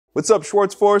What's up,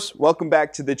 Schwartz Force? Welcome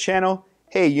back to the channel.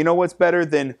 Hey, you know what's better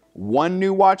than one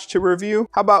new watch to review?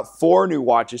 How about 4 new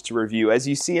watches to review? As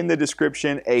you see in the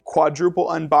description, a quadruple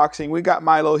unboxing. We got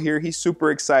Milo here. He's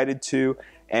super excited too.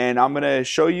 And I'm gonna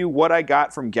show you what I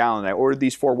got from Gallant. I ordered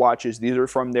these 4 watches. These are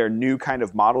from their new kind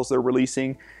of models they're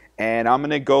releasing. And I'm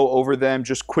gonna go over them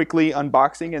just quickly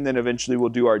unboxing, and then eventually we'll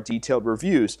do our detailed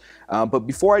reviews. But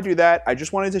before I do that, I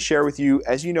just wanted to share with you,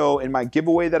 as you know, in my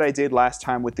giveaway that I did last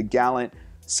time with the Gallant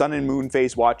Sun and Moon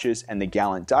phase watches and the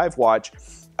Gallant dive watch,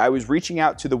 I was reaching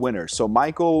out to the winners. So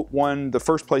Michael won the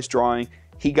first place drawing.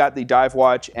 He got the dive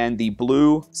watch and the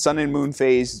blue Sun and Moon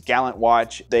phase Gallant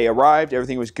watch. They arrived,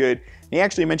 everything was good. He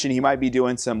actually mentioned he might be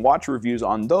doing some watch reviews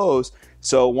on those.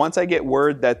 So once I get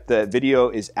word that the video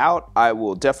is out, I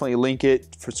will definitely link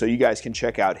it so you guys can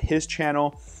check out his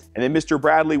channel. And then Mr.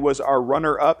 Bradley was our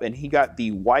runner-up, and he got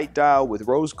the white dial with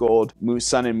rose gold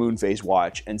Sun and Moon phase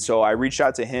watch. And so I reached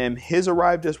out to him. His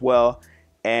arrived as well.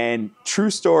 And true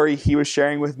story, he was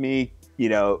sharing with me, you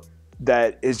know,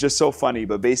 that is just so funny.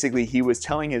 But basically, he was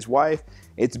telling his wife,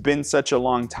 it's been such a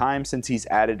long time since he's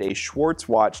added a Schwartz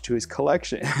watch to his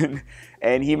collection.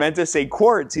 And he meant to say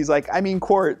quartz. He's like, I mean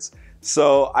quartz.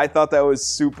 So I thought that was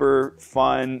super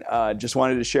fun. Just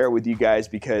wanted to share it with you guys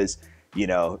because, you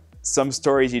know, some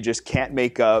stories you just can't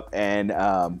make up, and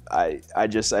I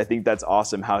think that's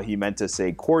awesome how he meant to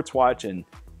say quartz watch and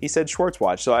he said Schwartz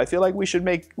watch. So I feel like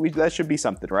that should be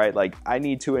something, right? Like I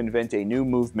need to invent a new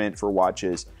movement for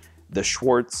watches, the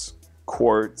Schwartz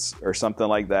quartz or something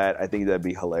like that. I think that'd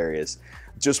be hilarious.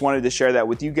 Just wanted to share that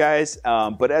with you guys.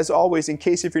 But as always, in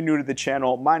case if you're new to the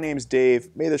channel, my name's Dave.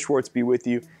 May the Schwartz be with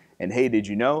you. And hey, did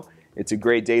you know? It's a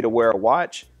great day to wear a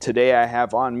watch. Today I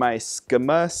have on my Schme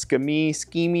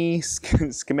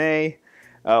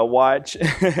watch.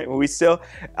 We still,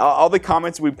 all the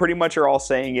comments, we pretty much are all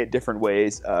saying it different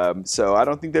ways. So I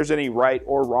don't think there's any right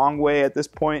or wrong way at this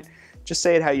point. Just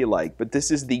say it how you like. But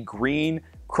this is the green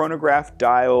chronograph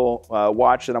dial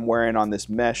watch that I'm wearing on this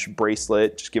mesh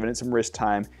bracelet, just giving it some wrist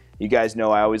time. You guys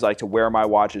know I always like to wear my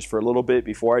watches for a little bit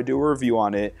before I do a review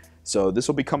on it. So this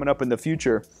will be coming up in the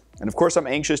future. And of course, I'm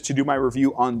anxious to do my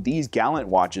review on these Gallant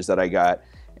watches that I got.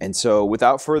 And so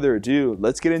without further ado,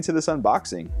 let's get into this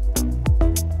unboxing.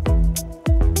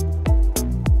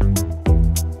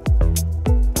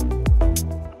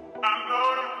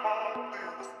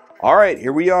 All right,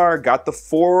 here we are. Got the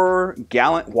 4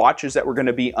 Gallant watches that we're going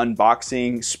to be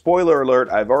unboxing. Spoiler alert,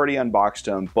 I've already unboxed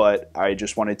them, but I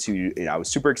just wanted to, you know, I was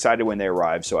super excited when they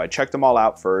arrived, so I checked them all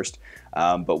out first.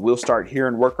 But we'll start here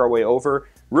and work our way over.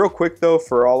 Real quick though,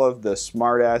 for all of the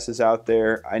smart asses out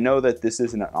there, I know that this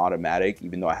isn't an automatic,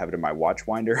 even though I have it in my watch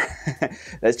winder.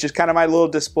 That's just kind of my little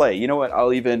display. You know what,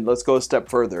 let's go a step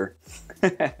further.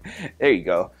 There you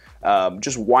go.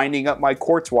 Just winding up my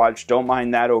quartz watch, don't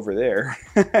mind that over there.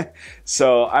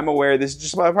 So I'm aware this is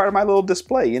just part of my little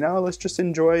display, you know, let's just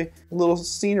enjoy a little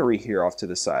scenery here off to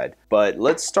the side. But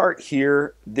let's start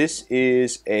here. This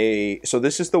is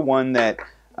the one that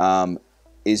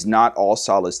is not all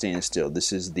solid stainless steel.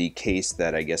 This is the case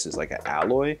that I guess is like an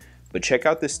alloy. But check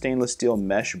out this stainless steel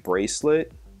mesh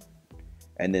bracelet,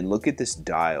 and then look at this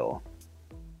dial.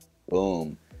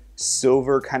 Boom.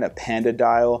 Silver kind of Panda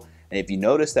dial. And if you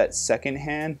notice that second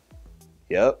hand,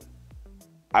 yep,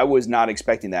 I was not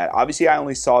expecting that. Obviously, I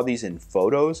only saw these in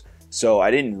photos, so I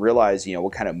didn't realize, you know,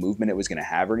 what kind of movement it was going to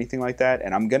have or anything like that.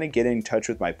 And I'm going to get in touch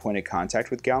with my point of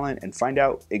contact with Gallant and find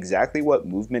out exactly what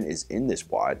movement is in this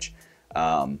watch.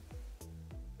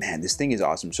 Man, this thing is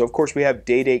awesome. So of course we have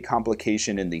day-date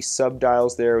complication in the sub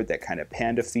dials there with that kind of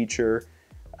Panda feature.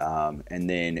 And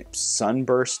then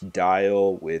sunburst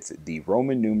dial with the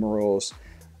Roman numerals.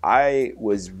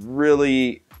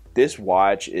 This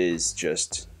watch is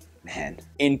just, man,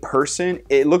 in person,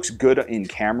 it looks good in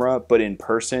camera, but in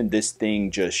person, this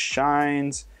thing just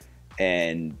shines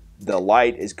and the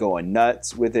light is going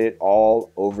nuts with it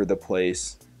all over the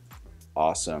place.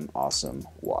 Awesome, awesome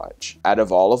watch. Out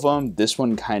of all of them, this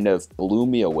one kind of blew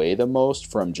me away the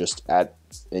most from just at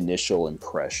initial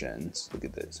impressions. Look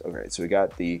at this. Okay, so we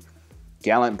got the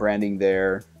Gallant branding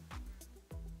there.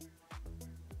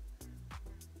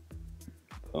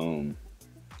 Boom.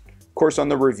 Of course, on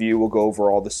the review, we'll go over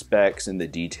all the specs and the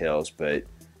details, but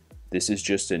this is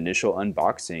just initial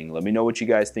unboxing. Let me know what you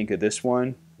guys think of this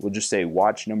one. We'll just say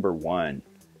watch number 1.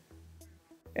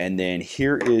 And then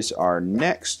here is our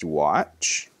next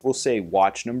watch. We'll say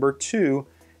watch number 2.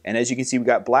 And as you can see, we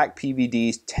got black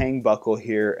PVD tang buckle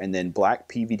here, and then black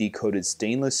PVD coated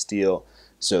stainless steel.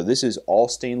 So this is all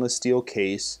stainless steel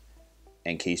case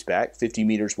and case back, 50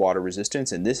 meters water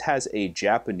resistance. And this has a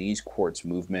Japanese quartz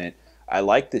movement. I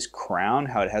like this crown,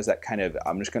 how it has that kind of,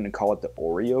 I'm just going to call it the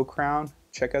Oreo crown.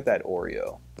 Check out that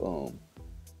Oreo. Boom.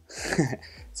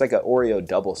 It's like an Oreo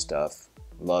double stuff.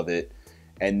 Love it.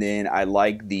 And then I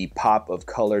like the pop of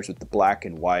colors with the black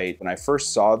and white. When I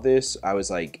first saw this, I was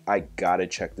like, I gotta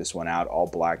check this one out, all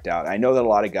blacked out. I know that a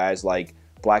lot of guys like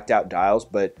blacked out dials,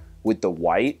 but with the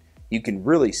white, you can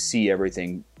really see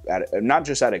everything, not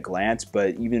just at a glance,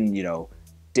 but even, you know,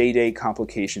 day-to-day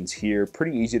complications here.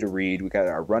 Pretty easy to read. We got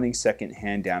our running second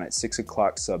hand down at 6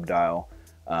 o'clock subdial.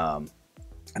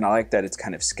 And I like that it's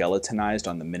kind of skeletonized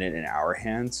on the minute and hour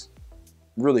hands.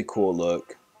 Really cool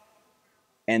look.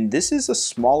 And this is a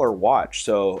smaller watch,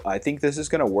 so I think this is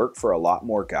going to work for a lot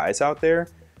more guys out there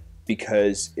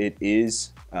because it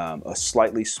is a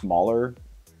slightly smaller,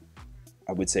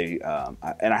 I would say,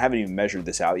 and I haven't even measured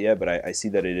this out yet, but I see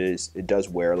that it does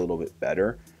wear a little bit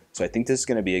better. So I think this is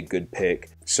going to be a good pick.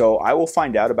 So I will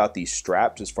find out about these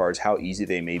straps as far as how easy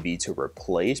they may be to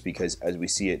replace, because as we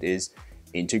see, it is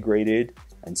integrated,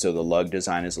 and so the lug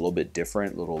design is a little bit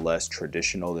different, a little less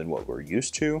traditional than what we're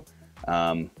used to.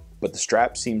 But the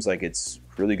strap seems like it's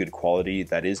really good quality.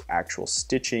 That is actual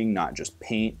stitching, not just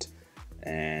paint,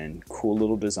 and cool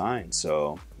little design.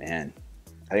 So man,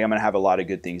 I think I'm gonna have a lot of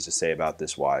good things to say about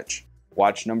this watch.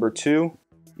 Watch number 2,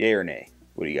 yay or nay?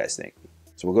 What do you guys think?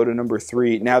 So we'll go to number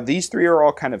 3. Now these 3 are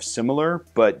all kind of similar,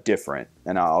 but different.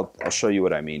 And I'll show you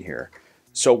what I mean here.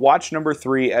 So watch number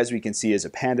 3, as we can see, is a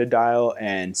Panda dial,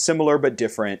 and similar but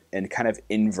different and kind of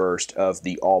inversed of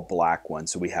the all black one.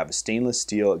 So we have a stainless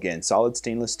steel, again, solid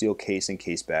stainless steel case and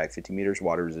case bag, 50 meters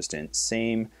water resistant,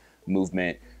 same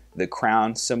movement. The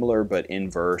crown similar but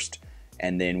inversed.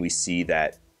 And then we see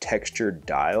that textured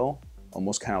dial,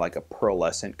 almost kind of like a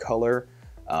pearlescent color.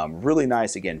 Really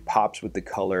nice, again, pops with the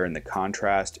color and the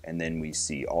contrast. And then we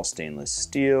see all stainless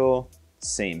steel,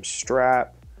 same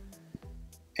strap,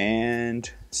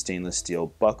 and stainless steel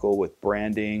buckle with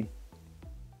branding,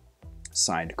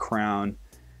 signed crown.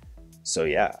 So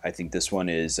yeah, I think this one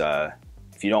is,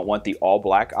 if you don't want the all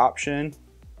black option,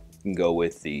 you can go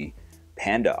with the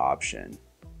Panda option.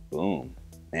 Boom,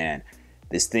 man,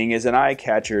 this thing is an eye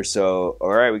catcher. So all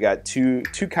right, we got two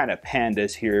kind of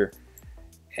Pandas here,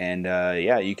 and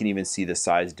yeah, you can even see the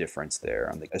size difference there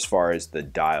on as far as the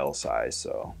dial size.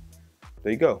 So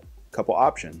there you go, a couple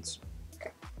options.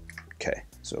 Okay,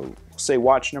 so we'll say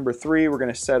watch number 3, we're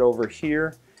gonna set over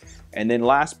here. And then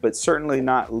last but certainly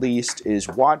not least is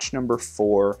watch number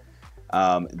 4.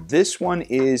 This one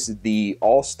is the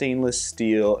all stainless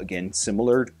steel, again,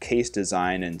 similar case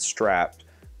design and strap,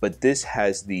 but this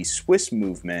has the Swiss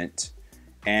movement,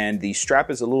 and the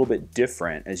strap is a little bit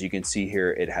different. As you can see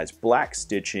here, it has black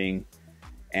stitching,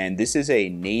 and this is a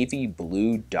navy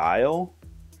blue dial.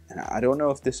 And I don't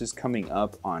know if this is coming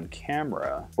up on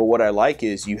camera, but what I like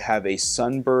is you have a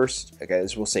sunburst, I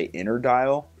guess we'll say inner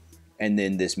dial, and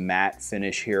then this matte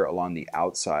finish here along the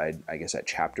outside, I guess that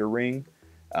chapter ring.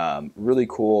 Really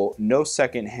cool. No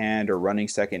second hand or running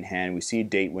second hand. We see a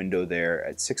date window there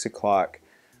at 6 o'clock,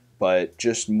 but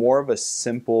just more of a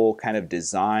simple kind of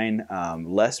design,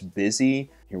 less busy.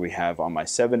 Here we have on my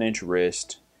 7-inch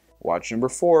wrist, watch number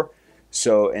 4.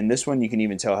 So, and this one you can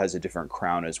even tell has a different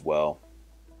crown as well.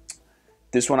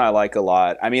 This one I like a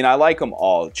lot. I mean, I like them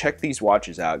all. Check these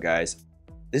watches out, guys.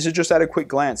 This is just at a quick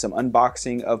glance, some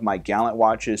unboxing of my Gallant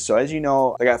watches. So as you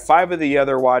know, I got 5 of the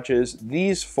other watches.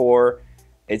 These 4,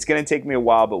 it's gonna take me a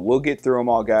while, but we'll get through them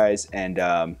all, guys. And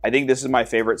I think this is my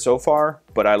favorite so far,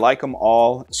 but I like them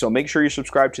all. So make sure you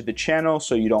subscribe to the channel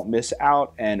so you don't miss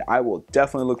out. And I will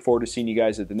definitely look forward to seeing you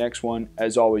guys at the next one.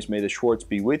 As always, may the Schwartz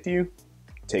be with you.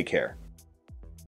 Take care.